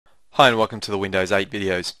Hi and welcome to the Windows 8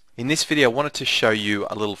 videos. In this video I wanted to show you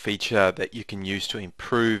a little feature that you can use to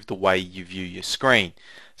improve the way you view your screen.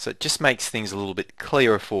 So it just makes things a little bit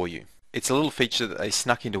clearer for you. It's a little feature that they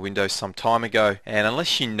snuck into Windows some time ago, and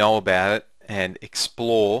unless you know about it and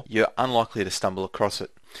explore, you're unlikely to stumble across it.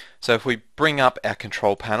 So if we bring up our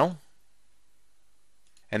control panel,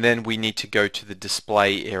 and then we need to go to the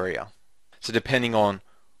display area. So depending on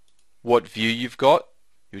what view you've got,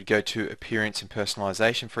 you would go to Appearance and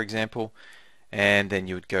Personalization, for example, and then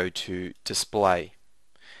you would go to Display.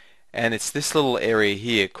 And it's this little area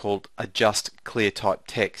here called Adjust ClearType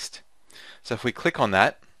Text. So if we click on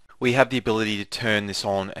that, we have the ability to turn this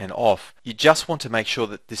on and off. You just want to make sure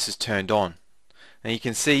that this is turned on. Now you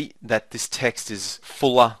can see that this text is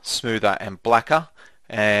fuller, smoother and blacker,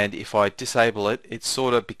 and if I disable it, it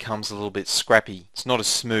sort of becomes a little bit scrappy. It's not as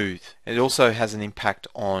smooth. It also has an impact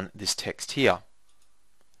on this text here.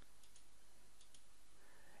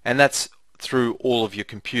 And that's through all of your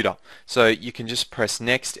computer. So you can just press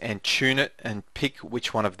next and tune it and pick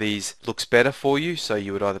which one of these looks better for you. So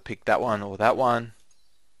you would either pick that one or that one.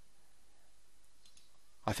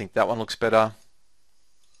 I think that one looks better.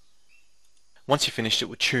 Once you've finished, it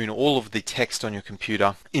will tune all of the text on your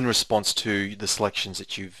computer in response to the selections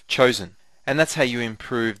that you've chosen. And that's how you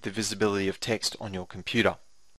improve the visibility of text on your computer.